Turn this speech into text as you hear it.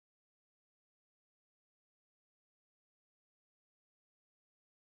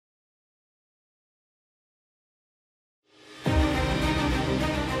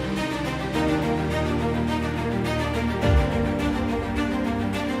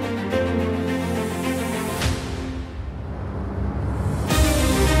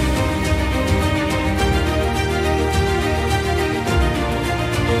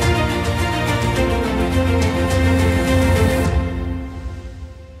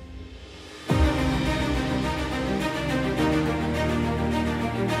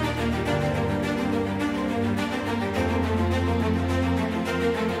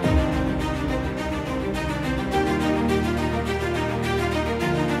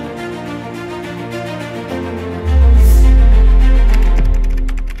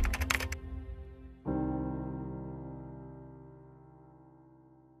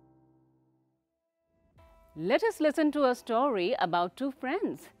Let us listen to a story about two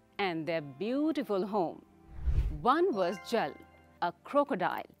friends and their beautiful home. One was Jal, a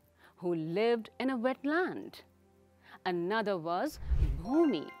crocodile who lived in a wetland. Another was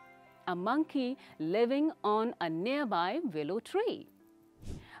Bhoomi, a monkey living on a nearby willow tree.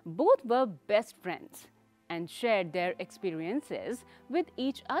 Both were best friends and shared their experiences with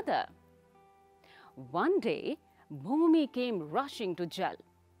each other. One day, Bhoomi came rushing to Jal.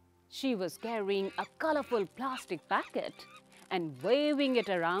 She was carrying a colorful plastic packet and waving it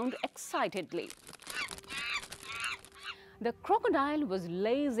around excitedly. The crocodile was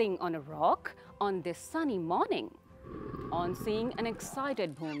lazing on a rock on this sunny morning. On seeing an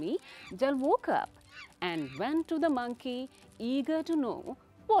excited Bhoomi, Jal woke up and went to the monkey, eager to know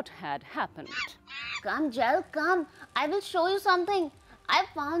what had happened. Come, Jal, come. I will show you something. I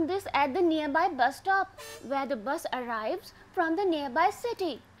found this at the nearby bus stop where the bus arrives from the nearby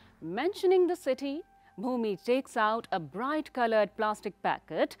city. Mentioning the city, Bhoomi takes out a bright-colored plastic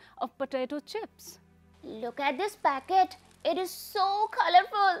packet of potato chips. Look at this packet. It is so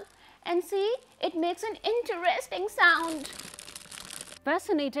colorful. And see, it makes an interesting sound.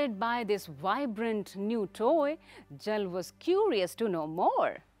 Fascinated by this vibrant new toy, Jal was curious to know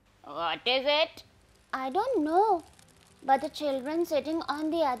more. What is it? I don't know. But the children sitting on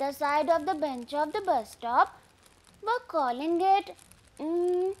the other side of the bench of the bus stop were calling it,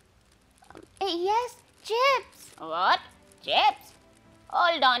 yes, chips. What? Chips?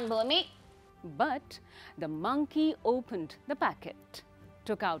 Hold on, Bhoomi. But the monkey opened the packet,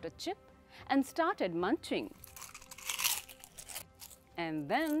 took out a chip and started munching. And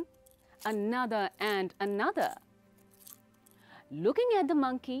then another and another. Looking at the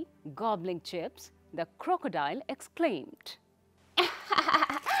monkey gobbling chips, the crocodile exclaimed,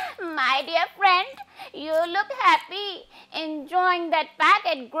 My dear friend, you look happy, enjoying that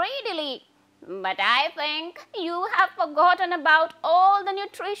packet greedily. But I think you have forgotten about all the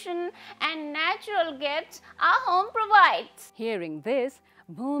nutrition and natural gifts our home provides. Hearing this,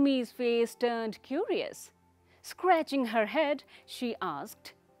 Bhoomi's face turned curious. Scratching her head, she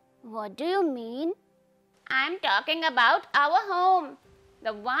asked, What do you mean? I'm talking about our home,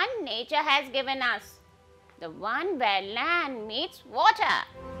 the one nature has given us, the one where land meets water.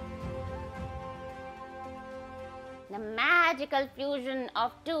 The magical fusion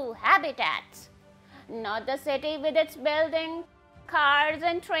of two habitats, not the city with its buildings, cars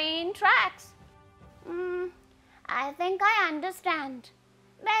and train tracks. I think I understand.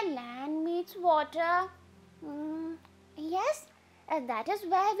 Where land meets water. Yes, that is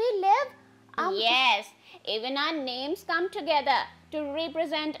where we live. Yes, even our names come together to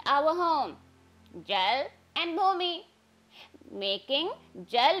represent our home, Jal and Bhoomi, making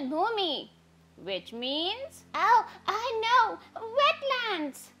Jal Bhoomi, which means, oh, I know,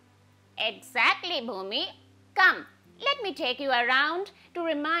 wetlands. Exactly, Bhoomi. Come, let me take you around to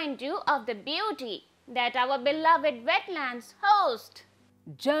remind you of the beauty that our beloved wetlands host.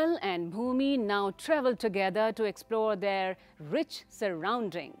 Jal and Bhoomi now traveled together to explore their rich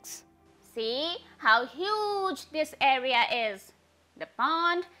surroundings. See how huge this area is. The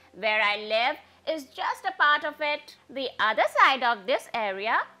pond where I live is just a part of it. The other side of this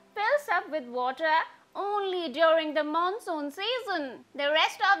area fills up with water only during the monsoon season. The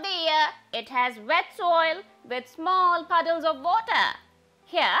rest of the year, it has wet soil with small puddles of water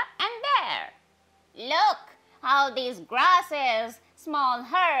here and there. Look how these grasses, small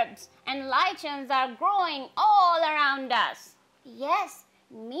herbs and lichens are growing all around us. Yes,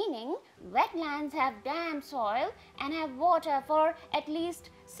 meaning wetlands have damp soil and have water for at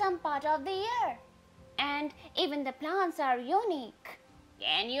least some part of the year. And even the plants are unique.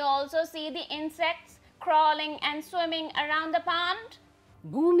 Can you also see the insects crawling and swimming around the pond?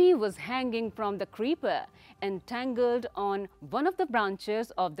 Bhoomi was hanging from the creeper, entangled on one of the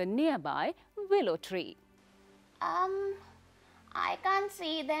branches of the nearby willow tree. I can't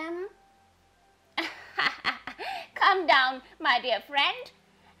see them. Come down, my dear friend.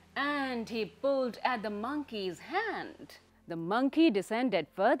 And he pulled at the monkey's hand. The monkey descended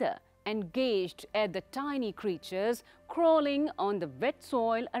further and gazed at the tiny creatures crawling on the wet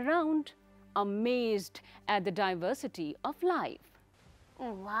soil around, amazed at the diversity of life.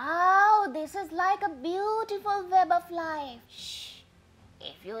 Wow, this is like a beautiful web of life. Shh.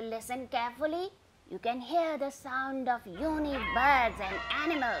 If you listen carefully, you can hear the sound of unique birds and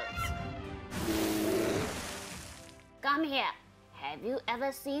animals. Come here. Have you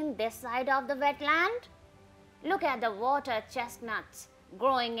ever seen this side of the wetland? Look at the water chestnuts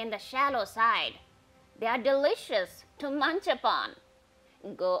growing in the shallow side. They are delicious to munch upon.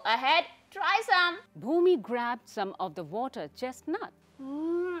 Go ahead, try some. Bhoomi grabbed some of the water chestnut.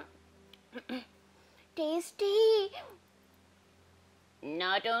 tasty.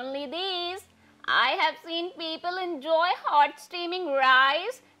 Not only these, I have seen people enjoy hot steaming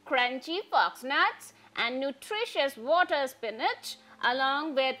rice, crunchy fox nuts, and nutritious water spinach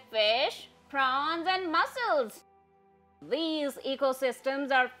along with fish, prawns, and mussels. These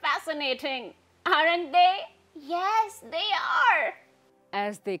ecosystems are fascinating, aren't they? Yes, they are.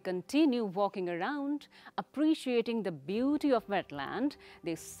 As they continue walking around, appreciating the beauty of wetland,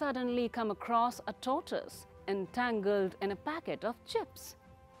 they suddenly come across a tortoise entangled in a packet of chips.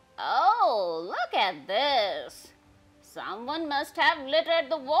 Oh, look at this. Someone must have littered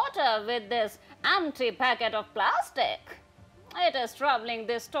the water with this empty packet of plastic. It is troubling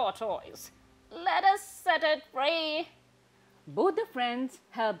this tortoise. Let us set it free. Both the friends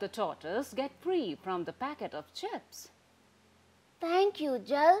help the tortoise get free from the packet of chips. Thank you,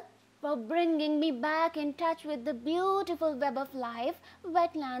 Jal, for bringing me back in touch with the beautiful web of life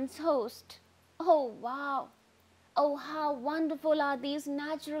wetlands host. Oh, wow. Oh, how wonderful are these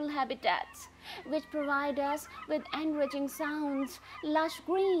natural habitats, which provide us with enriching sounds, lush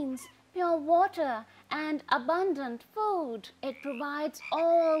greens, pure water, and abundant food. It provides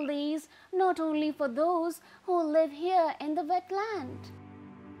all these not only for those who live here in the wetland,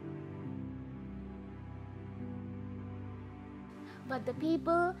 but the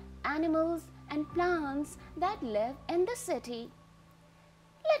people, animals, and plants that live in the city.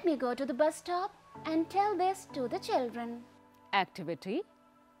 Let me go to the bus stop and tell this to the children. Activity: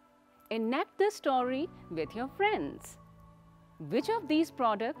 enact this story with your friends. Which of these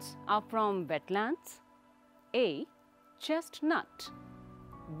products are from wetlands? A. Chestnut.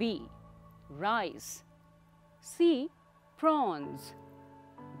 B. Rice. C. Prawns.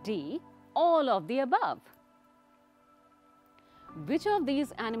 D. All of the above. Which of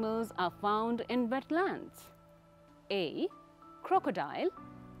these animals are found in wetlands? A. Crocodile.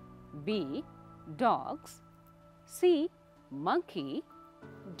 B. Dogs. C. Monkey.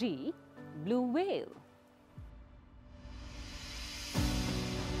 D. Blue whale.